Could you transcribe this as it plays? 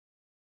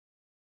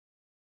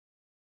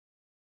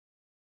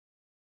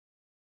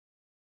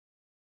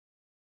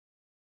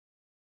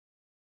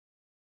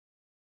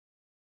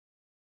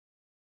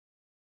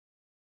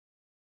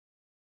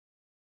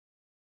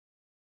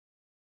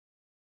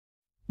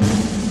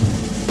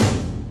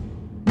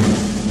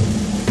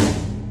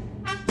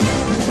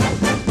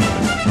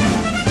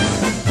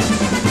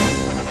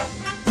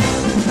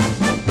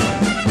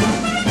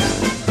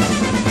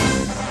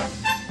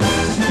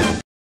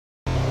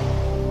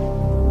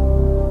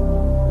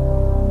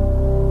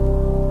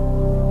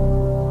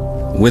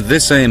With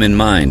this aim in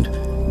mind,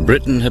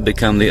 Britain had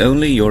become the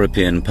only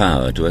European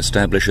power to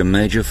establish a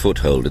major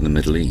foothold in the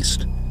Middle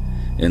East,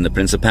 in the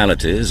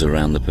principalities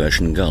around the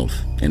Persian Gulf,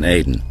 in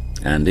Aden,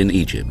 and in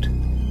Egypt.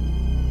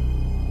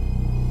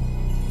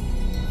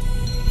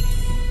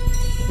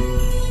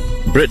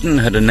 Britain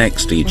had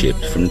annexed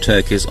Egypt from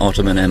Turkey's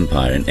Ottoman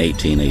Empire in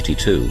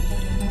 1882,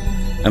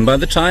 and by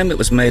the time it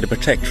was made a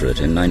protectorate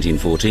in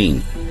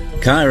 1914,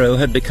 Cairo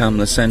had become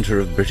the center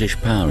of British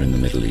power in the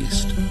Middle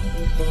East.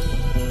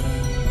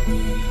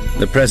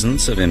 The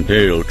presence of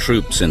imperial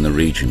troops in the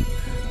region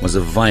was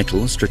of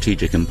vital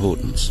strategic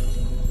importance,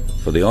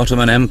 for the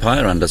Ottoman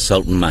Empire under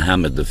Sultan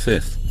Muhammad V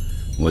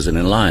was in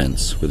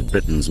alliance with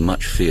Britain's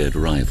much-feared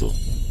rival,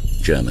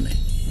 Germany.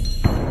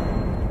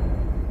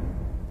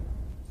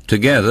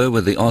 Together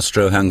with the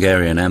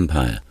Austro-Hungarian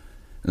Empire,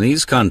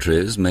 these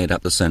countries made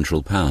up the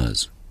Central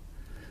Powers,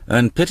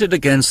 and pitted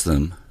against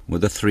them were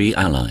the three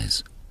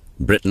allies,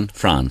 Britain,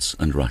 France,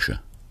 and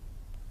Russia.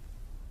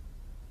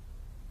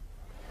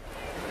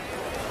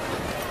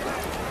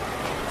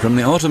 From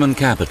the Ottoman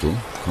capital,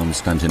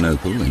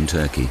 Constantinople in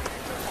Turkey,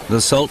 the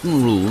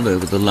Sultan ruled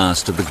over the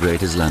last of the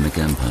great Islamic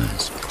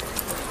empires.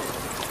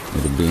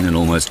 It had been in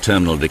almost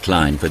terminal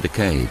decline for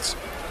decades,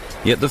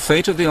 yet the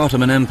fate of the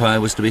Ottoman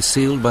Empire was to be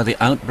sealed by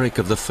the outbreak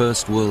of the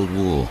First World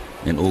War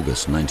in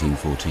August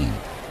 1914.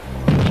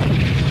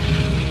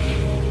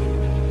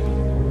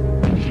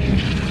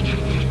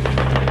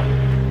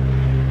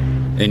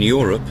 In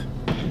Europe,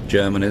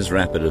 Germany's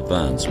rapid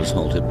advance was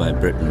halted by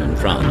Britain and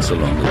France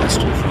along the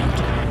Western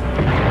Front.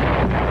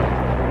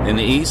 In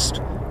the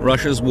east,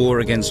 Russia's war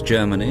against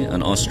Germany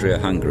and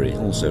Austria-Hungary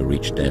also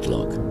reached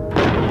deadlock.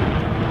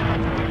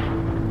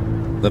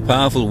 The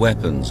powerful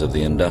weapons of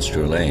the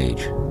industrial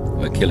age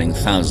were killing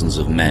thousands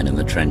of men in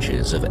the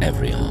trenches of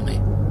every army.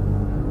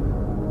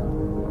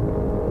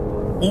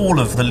 All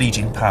of the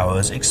leading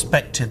powers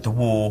expected the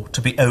war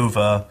to be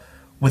over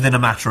within a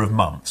matter of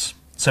months.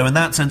 So in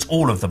that sense,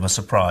 all of them are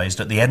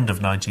surprised at the end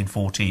of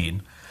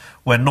 1914,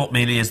 when not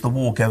merely is the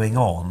war going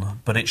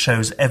on, but it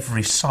shows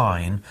every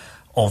sign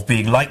of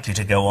being likely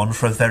to go on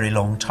for a very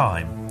long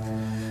time.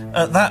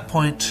 At that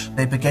point,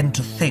 they began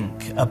to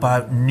think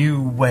about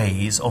new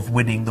ways of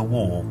winning the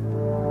war.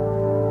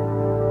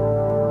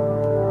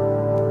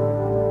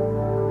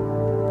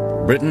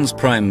 Britain's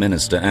Prime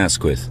Minister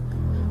Asquith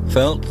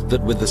felt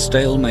that with the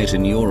stalemate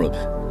in Europe,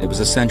 it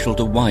was essential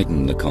to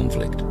widen the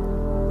conflict.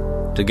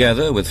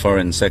 Together with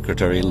Foreign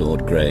Secretary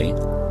Lord Grey,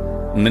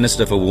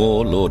 Minister for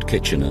War Lord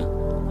Kitchener,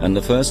 and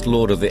the First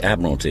Lord of the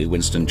Admiralty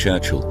Winston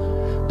Churchill,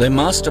 they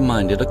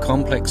masterminded a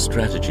complex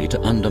strategy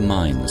to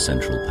undermine the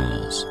Central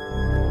Powers.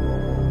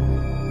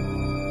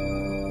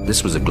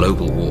 This was a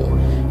global war,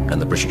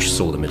 and the British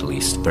saw the Middle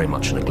East very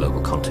much in a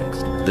global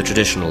context. The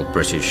traditional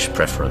British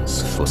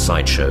preference for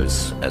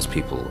sideshows, as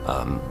people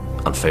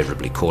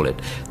unfavorably call it,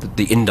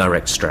 the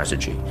indirect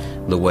strategy,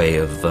 the way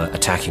of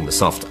attacking the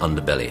soft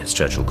underbelly, as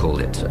Churchill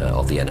called it,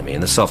 of the enemy.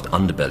 And the soft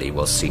underbelly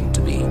was seen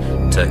to be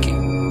Turkey.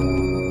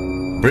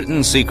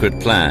 Britain's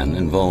secret plan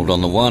involved on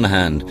the one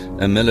hand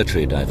a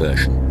military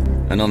diversion,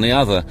 and on the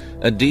other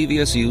a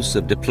devious use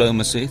of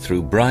diplomacy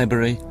through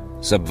bribery,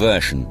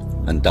 subversion,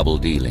 and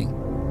double-dealing.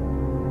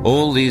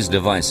 All these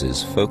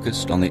devices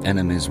focused on the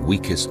enemy's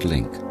weakest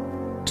link,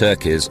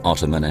 Turkey's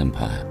Ottoman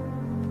Empire.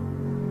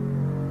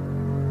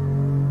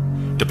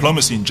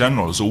 Diplomacy in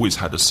general has always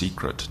had a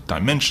secret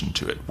dimension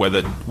to it,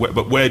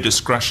 but where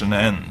discretion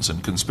ends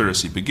and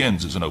conspiracy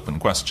begins is an open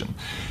question.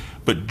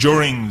 But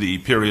during the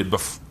period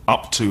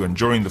up to and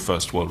during the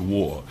First World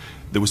War,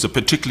 there was a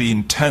particularly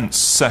intense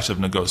set of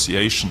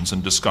negotiations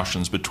and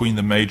discussions between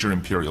the major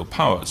imperial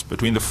powers,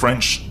 between the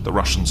French, the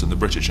Russians, and the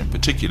British in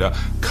particular,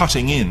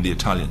 cutting in the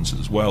Italians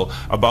as well,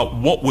 about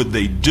what would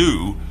they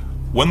do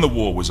when the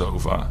war was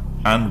over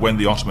and when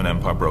the Ottoman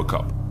Empire broke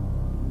up.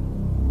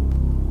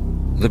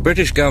 The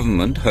British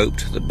government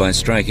hoped that by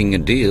striking a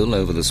deal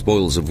over the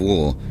spoils of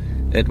war,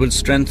 it would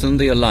strengthen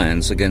the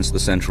alliance against the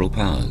Central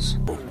Powers.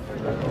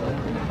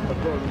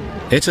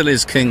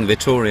 Italy's King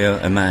Vittorio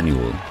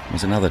Emanuele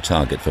was another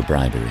target for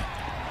bribery.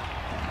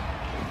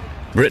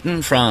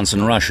 Britain, France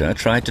and Russia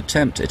tried to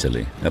tempt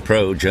Italy, a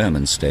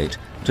pro-German state,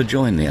 to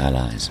join the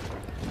Allies.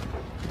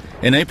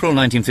 In April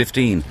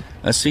 1915,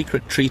 a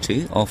secret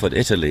treaty offered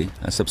Italy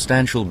a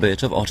substantial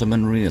bit of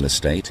Ottoman real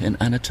estate in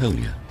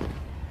Anatolia.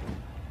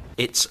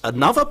 It's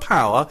another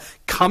power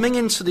coming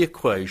into the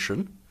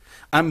equation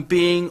and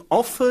being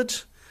offered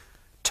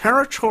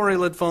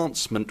territorial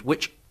advancement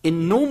which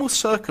in normal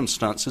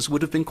circumstances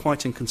would have been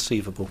quite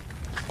inconceivable.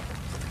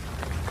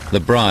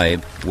 The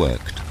bribe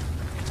worked.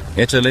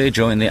 Italy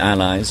joined the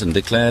Allies and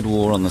declared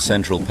war on the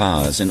Central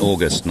Powers in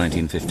August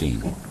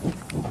 1915.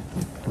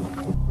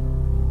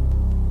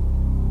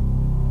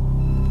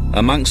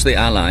 Amongst the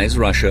Allies,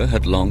 Russia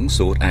had long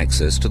sought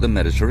access to the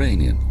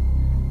Mediterranean.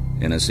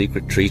 In a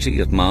secret treaty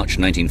of March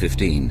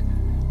 1915,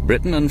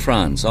 Britain and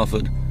France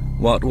offered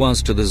what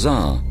was to the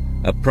Tsar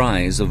a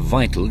prize of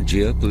vital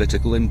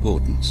geopolitical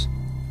importance: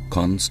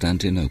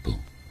 Constantinople.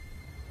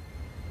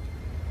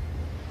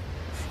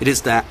 It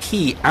is their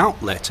key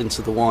outlet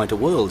into the wider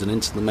world and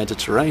into the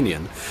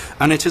Mediterranean.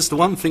 And it is the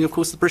one thing, of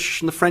course, the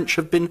British and the French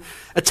have been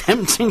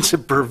attempting to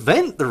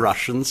prevent the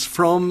Russians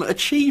from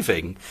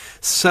achieving.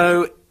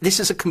 So this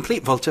is a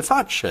complete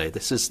volte-face.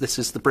 This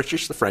is the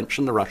British, the French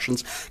and the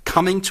Russians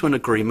coming to an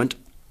agreement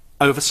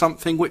over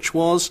something which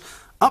was,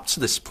 up to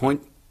this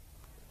point,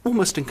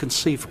 almost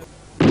inconceivable.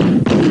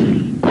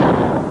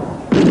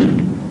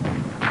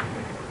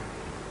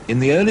 In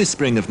the early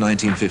spring of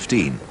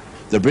 1915,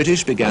 the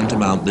British began to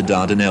mount the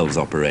Dardanelles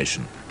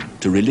operation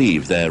to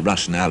relieve their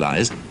Russian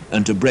allies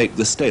and to break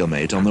the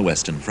stalemate on the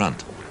Western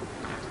Front.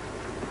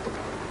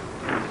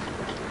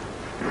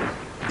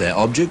 Their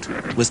object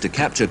was to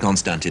capture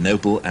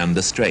Constantinople and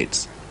the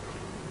Straits.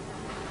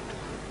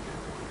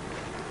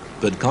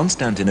 But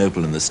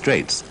Constantinople and the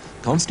Straits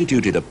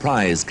constituted a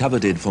prize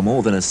coveted for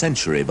more than a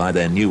century by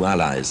their new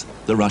allies,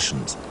 the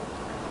Russians.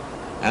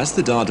 As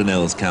the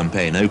Dardanelles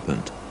campaign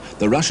opened,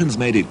 the Russians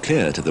made it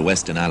clear to the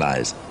Western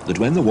allies that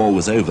when the war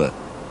was over,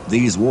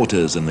 these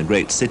waters and the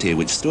great city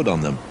which stood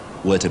on them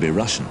were to be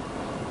Russian.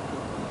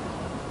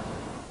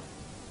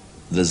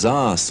 The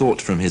Tsar sought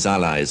from his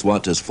allies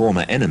what, as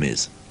former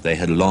enemies, they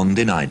had long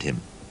denied him.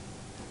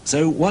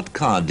 So what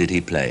card did he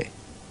play?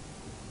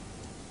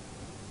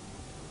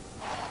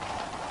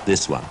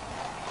 This one.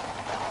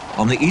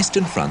 On the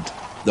Eastern Front,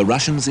 the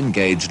Russians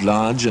engaged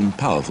large and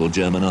powerful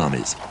German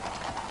armies.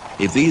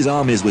 If these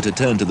armies were to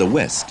turn to the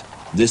west,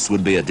 this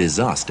would be a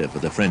disaster for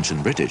the French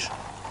and British.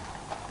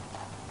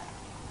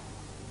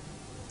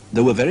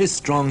 There were very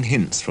strong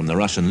hints from the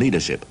Russian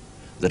leadership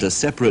that a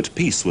separate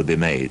peace would be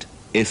made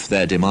if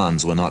their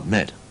demands were not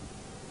met.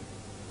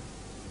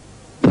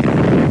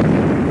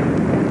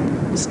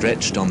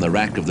 Stretched on the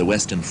rack of the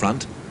Western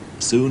Front,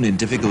 soon in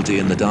difficulty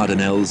in the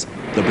Dardanelles,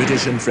 the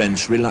British and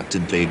French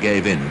reluctantly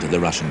gave in to the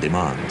Russian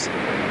demands.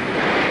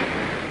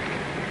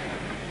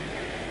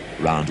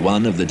 Round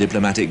one of the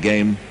diplomatic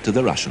game to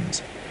the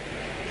Russians.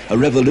 A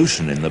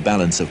revolution in the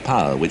balance of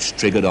power which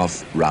triggered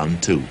off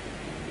round two.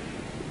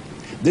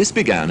 This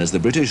began as the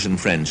British and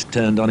French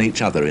turned on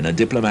each other in a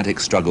diplomatic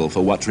struggle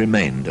for what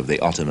remained of the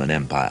Ottoman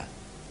Empire.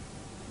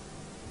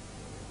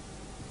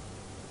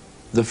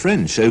 The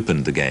French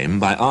opened the game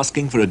by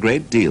asking for a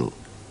great deal,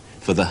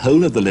 for the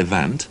whole of the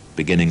Levant,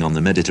 beginning on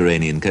the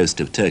Mediterranean coast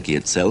of Turkey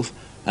itself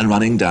and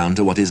running down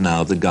to what is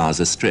now the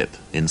Gaza Strip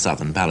in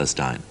southern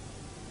Palestine.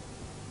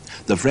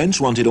 The French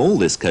wanted all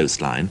this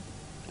coastline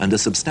and a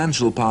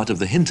substantial part of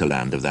the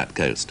hinterland of that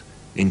coast,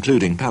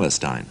 including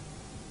Palestine.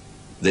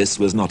 This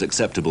was not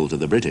acceptable to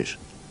the British.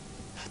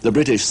 The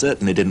British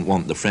certainly didn't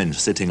want the French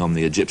sitting on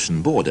the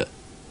Egyptian border.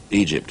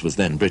 Egypt was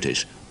then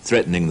British,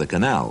 threatening the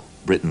canal,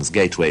 Britain's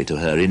gateway to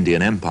her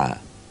Indian Empire.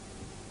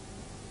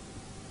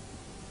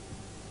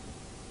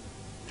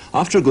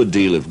 After a good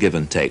deal of give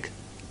and take,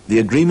 the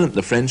agreement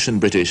the French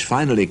and British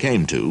finally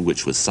came to,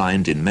 which was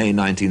signed in May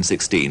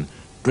 1916,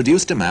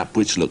 produced a map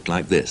which looked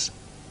like this.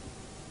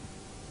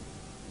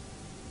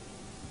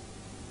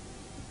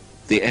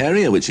 The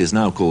area which is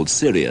now called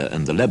Syria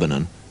and the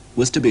Lebanon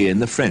was to be in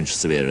the French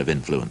sphere of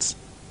influence.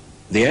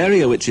 The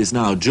area which is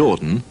now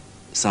Jordan,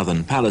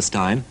 southern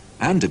Palestine,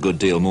 and a good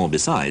deal more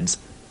besides,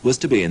 was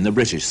to be in the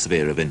British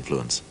sphere of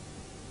influence.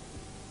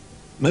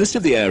 Most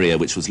of the area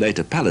which was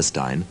later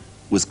Palestine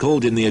was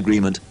called in the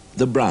agreement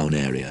the Brown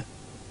area.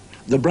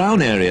 The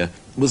Brown area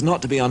was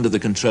not to be under the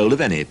control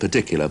of any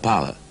particular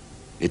power.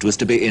 It was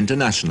to be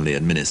internationally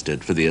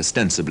administered for the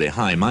ostensibly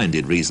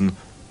high-minded reason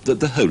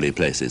that the holy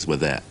places were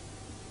there.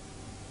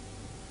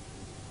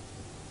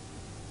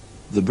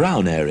 The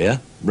Brown area,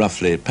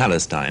 roughly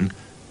Palestine,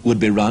 would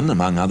be run,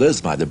 among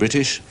others, by the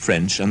British,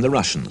 French and the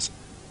Russians,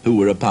 who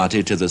were a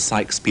party to the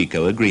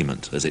Sykes-Picot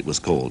Agreement, as it was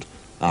called,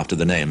 after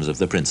the names of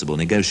the principal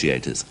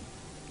negotiators.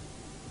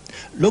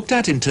 Looked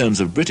at in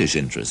terms of British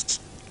interests,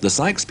 the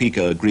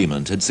Sykes-Picot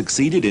Agreement had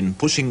succeeded in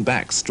pushing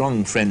back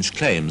strong French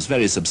claims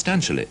very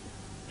substantially.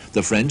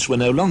 The French were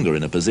no longer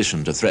in a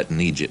position to threaten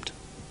Egypt.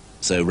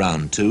 So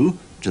round two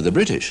to the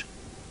British.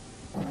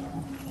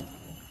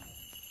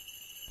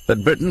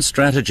 But Britain's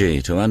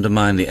strategy to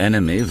undermine the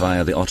enemy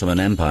via the Ottoman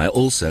Empire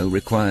also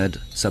required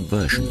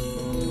subversion.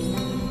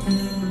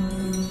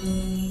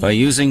 By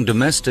using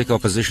domestic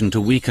opposition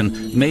to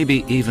weaken,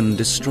 maybe even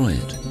destroy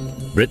it,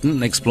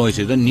 Britain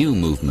exploited a new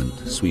movement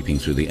sweeping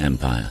through the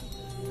empire: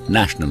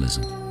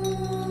 nationalism.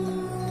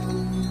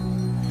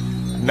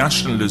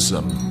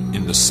 Nationalism,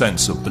 in the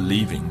sense of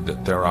believing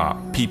that there are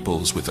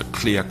peoples with a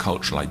clear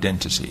cultural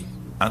identity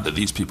and that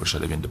these people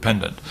should live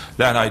independent,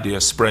 that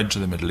idea spread to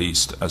the Middle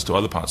East as to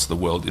other parts of the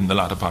world in the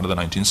latter part of the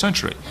 19th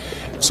century.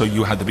 So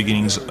you had the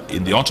beginnings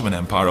in the Ottoman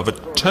Empire of a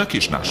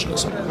Turkish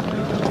nationalism.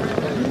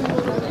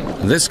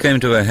 This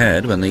came to a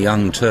head when the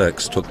Young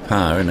Turks took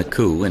power in a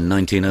coup in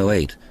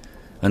 1908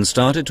 and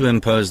started to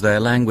impose their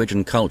language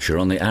and culture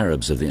on the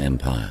Arabs of the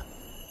empire.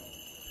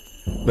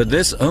 But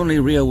this only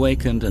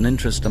reawakened an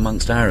interest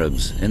amongst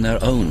Arabs in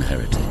their own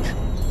heritage.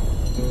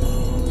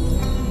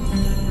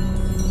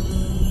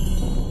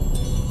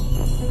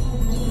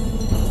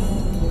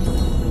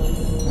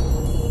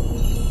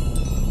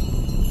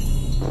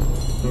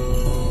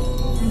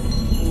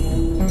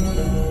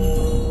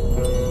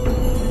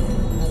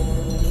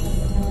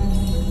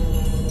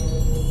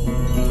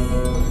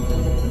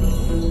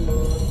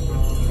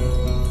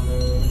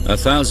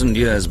 1,000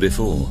 years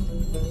before,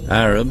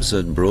 Arabs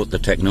had brought the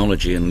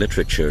technology and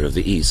literature of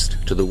the East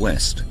to the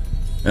West,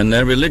 and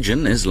their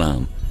religion,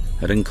 Islam,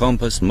 had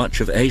encompassed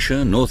much of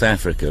Asia, North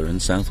Africa, and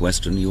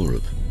southwestern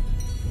Europe.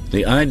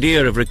 The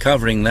idea of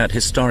recovering that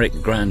historic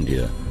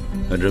grandeur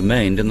had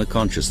remained in the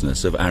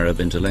consciousness of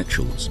Arab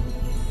intellectuals.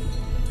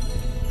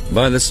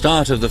 By the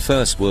start of the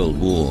First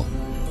World War,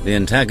 the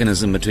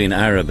antagonism between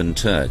Arab and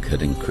Turk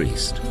had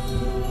increased.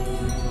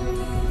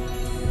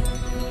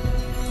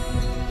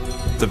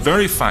 The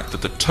very fact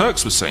that the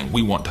Turks were saying,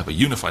 we want to have a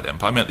unified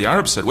empire, meant the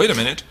Arabs said, wait a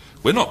minute,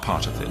 we're not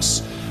part of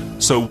this.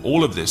 So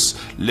all of this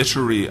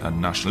literary and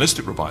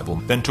nationalistic revival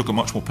then took a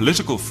much more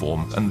political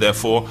form, and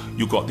therefore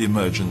you got the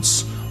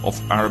emergence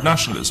of Arab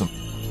nationalism.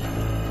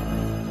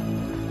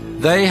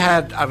 They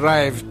had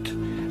arrived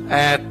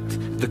at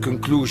the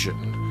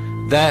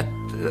conclusion that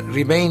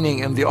remaining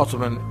in the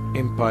Ottoman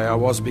Empire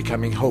was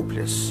becoming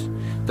hopeless,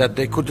 that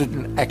they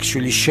couldn't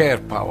actually share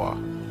power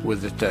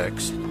with the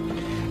Turks.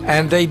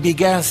 And they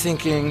began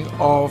thinking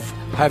of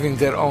having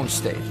their own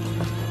state.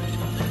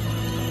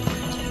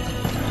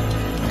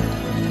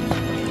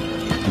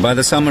 By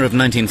the summer of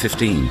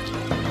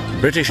 1915,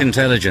 British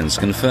intelligence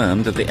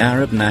confirmed that the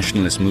Arab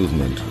nationalist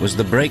movement was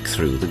the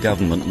breakthrough the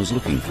government was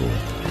looking for.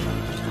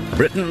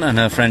 Britain and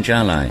her French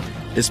ally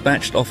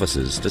dispatched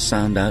officers to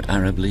sound out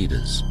Arab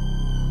leaders.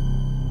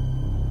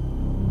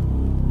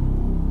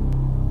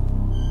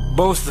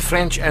 Both the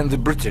French and the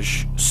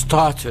British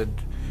started,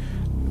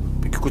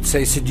 you could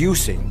say,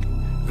 seducing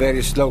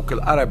various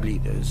local Arab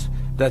leaders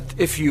that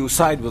if you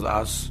side with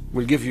us,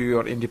 we'll give you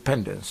your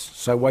independence,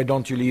 so why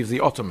don't you leave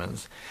the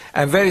Ottomans?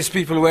 And various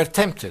people were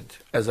tempted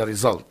as a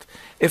result.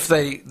 If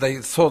they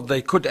thought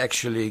they could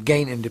actually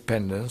gain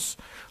independence,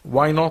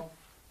 why not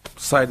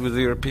side with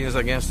the Europeans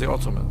against the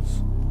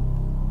Ottomans?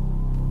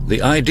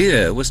 The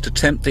idea was to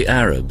tempt the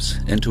Arabs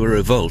into a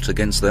revolt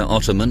against their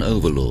Ottoman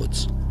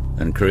overlords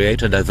and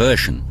create a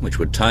diversion which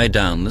would tie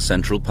down the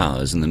Central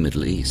Powers in the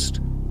Middle East.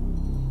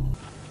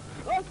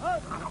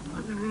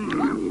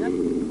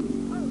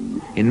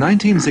 In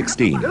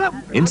 1916,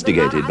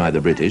 instigated by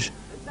the British,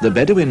 the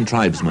Bedouin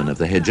tribesmen of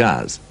the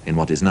Hejaz, in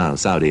what is now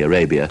Saudi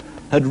Arabia,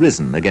 had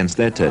risen against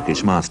their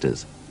Turkish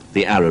masters,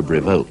 the Arab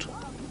Revolt.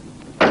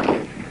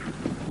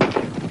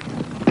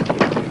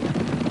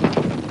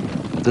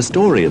 The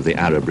story of the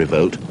Arab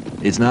Revolt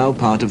is now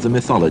part of the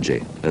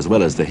mythology as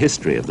well as the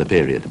history of the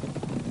period.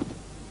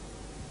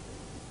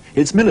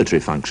 Its military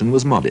function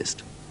was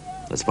modest.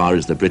 As far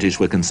as the British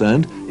were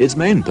concerned, its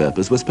main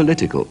purpose was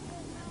political,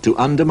 to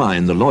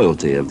undermine the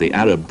loyalty of the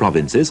Arab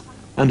provinces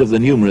and of the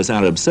numerous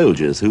Arab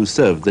soldiers who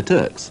served the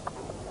Turks.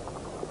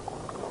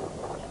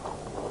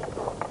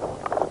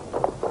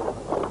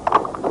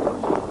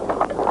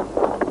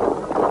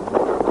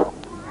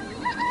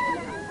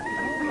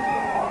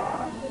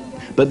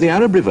 But the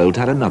Arab Revolt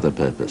had another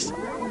purpose.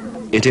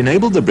 It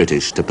enabled the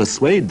British to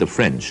persuade the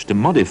French to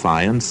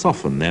modify and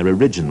soften their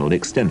original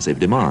extensive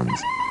demands.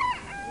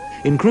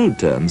 In crude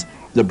terms,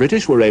 the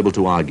British were able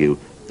to argue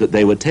that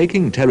they were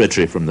taking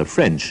territory from the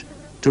French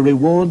to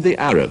reward the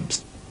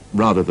Arabs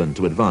rather than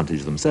to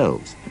advantage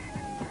themselves.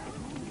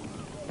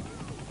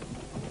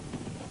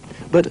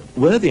 But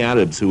were the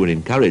Arabs who were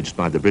encouraged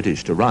by the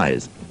British to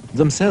rise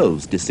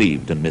themselves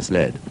deceived and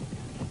misled?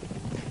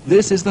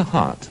 This is the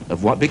heart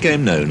of what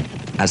became known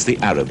as the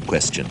Arab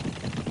question.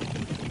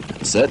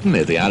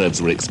 Certainly the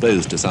Arabs were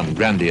exposed to some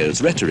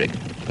grandiose rhetoric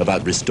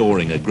about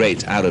restoring a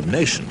great Arab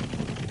nation,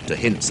 to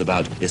hints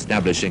about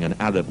establishing an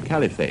Arab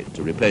caliphate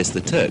to replace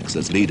the Turks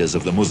as leaders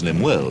of the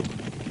Muslim world.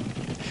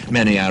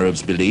 Many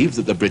Arabs believed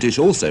that the British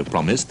also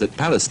promised that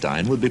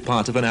Palestine would be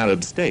part of an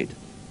Arab state.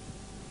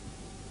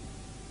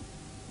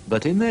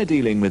 But in their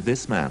dealing with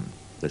this man,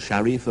 the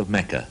Sharif of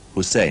Mecca,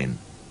 Hussein,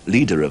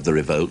 leader of the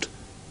revolt,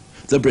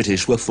 the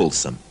British were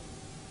fulsome.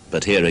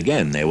 But here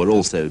again they were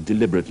also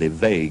deliberately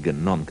vague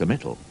and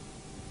non-committal.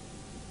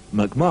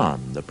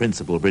 MacMahon, the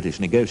principal British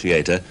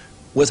negotiator,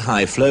 was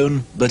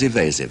high-flown but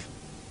evasive.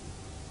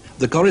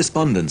 The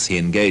correspondence he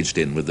engaged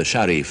in with the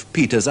Sharif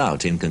peters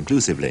out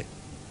inconclusively.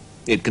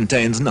 It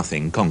contains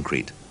nothing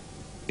concrete.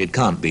 It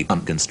can't be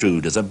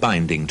construed as a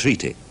binding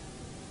treaty.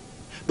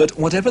 But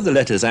whatever the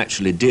letters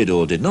actually did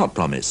or did not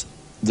promise,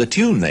 the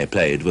tune they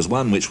played was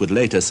one which would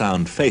later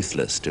sound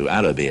faithless to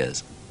Arab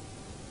ears.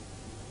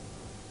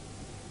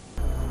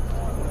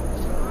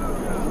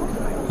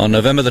 On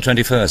November the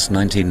 21st,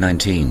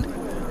 1919,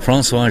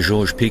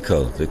 François-Georges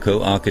Picot, the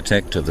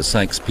co-architect of the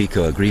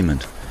Sykes-Picot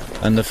Agreement,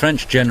 and the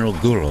French General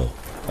Gouraud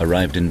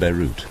arrived in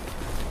Beirut.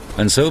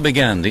 And so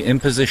began the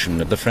imposition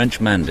of the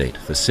French mandate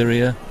for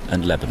Syria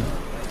and Lebanon.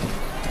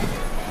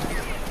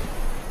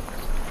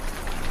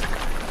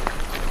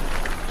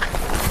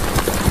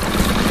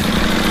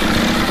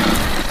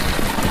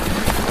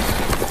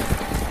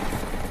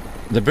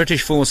 The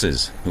British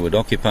forces, who had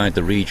occupied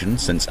the region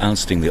since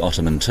ousting the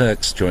Ottoman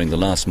Turks during the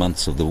last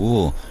months of the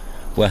war,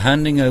 were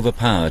handing over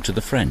power to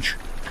the French,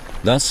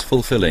 thus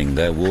fulfilling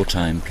their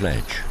wartime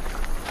pledge.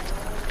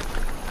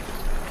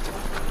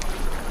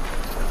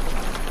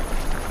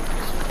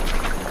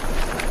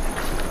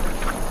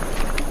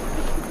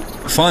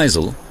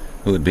 Faisal,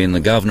 who had been the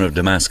governor of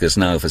Damascus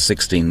now for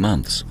 16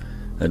 months,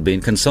 had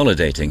been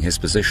consolidating his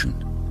position.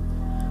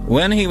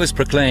 When he was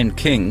proclaimed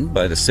king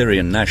by the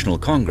Syrian National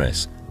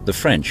Congress, the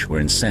French were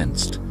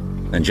incensed,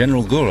 and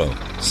General Gouraud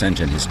sent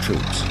in his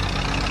troops.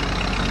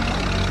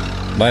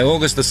 By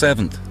August the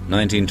 7th,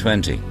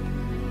 1920,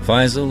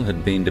 Faisal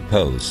had been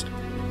deposed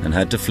and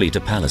had to flee to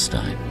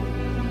Palestine.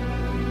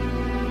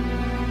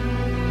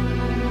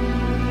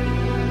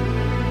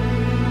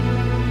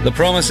 The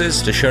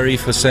promises to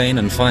Sharif Hussein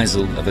and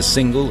Faisal of a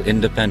single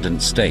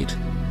independent state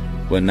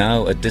were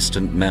now a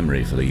distant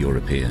memory for the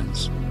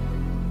Europeans.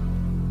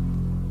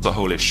 The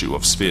whole issue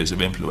of spheres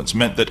of influence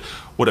meant that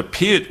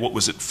what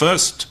was at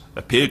first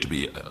appeared to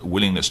be a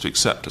willingness to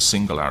accept a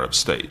single Arab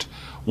state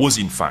was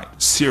in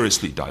fact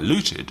seriously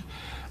diluted.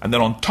 And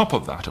then on top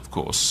of that, of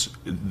course,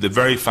 the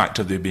very fact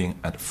of there being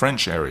a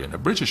French area and a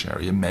British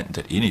area meant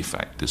that in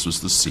effect this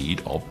was the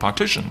seed of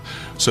partition.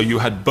 So you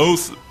had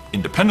both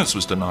independence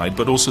was denied,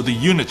 but also the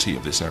unity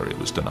of this area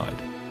was denied.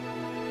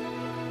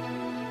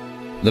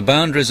 The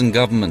boundaries and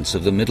governments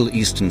of the Middle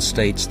Eastern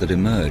states that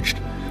emerged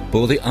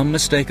bore the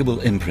unmistakable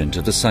imprint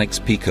of the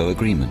Sykes-Picot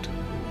Agreement.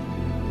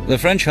 The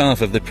French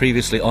half of the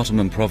previously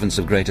Ottoman province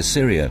of Greater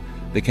Syria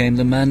became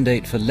the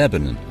mandate for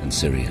Lebanon and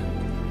Syria.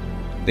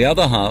 The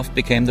other half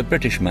became the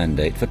British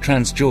mandate for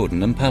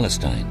Transjordan and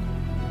Palestine.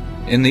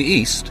 In the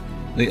east,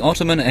 the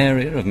Ottoman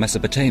area of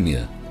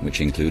Mesopotamia, which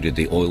included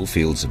the oil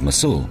fields of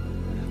Mosul,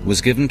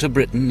 was given to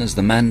Britain as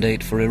the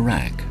mandate for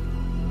Iraq.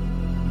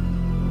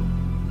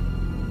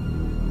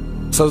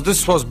 So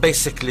this was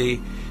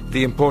basically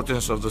the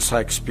importance of the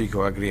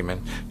Sykes-Picot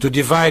Agreement, to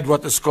divide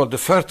what is called the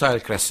Fertile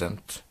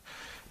Crescent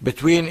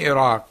between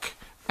Iraq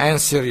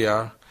and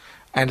Syria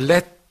and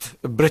let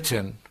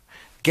Britain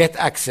get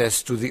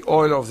access to the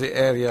oil of the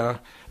area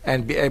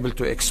and be able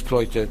to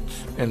exploit it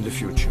in the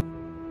future.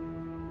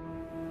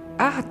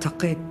 I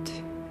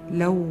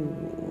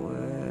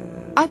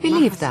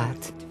believe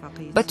that.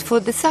 But for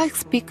the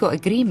Sykes-Picot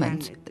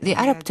Agreement, the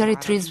Arab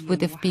territories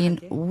would have been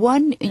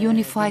one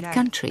unified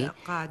country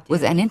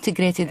with an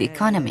integrated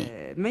economy.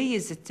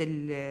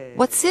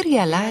 What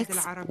Syria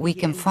lacks, we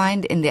can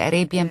find in the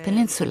Arabian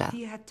Peninsula.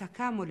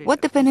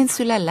 What the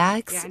peninsula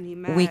lacks,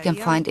 we can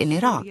find in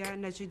Iraq.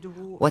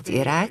 What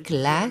Iraq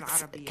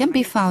lacks can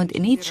be found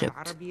in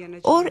Egypt,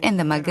 or in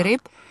the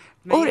Maghreb,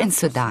 or in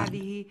Sudan.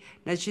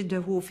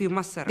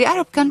 The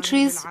Arab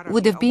countries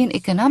would have been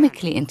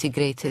economically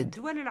integrated.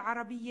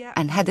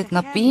 And had it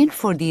not been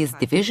for these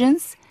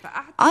divisions,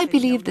 I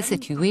believe the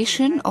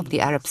situation of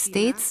the Arab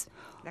states,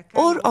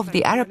 or of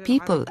the Arab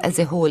people as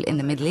a whole in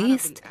the Middle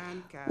East,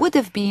 would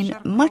have been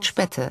much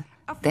better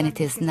than it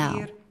is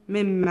now.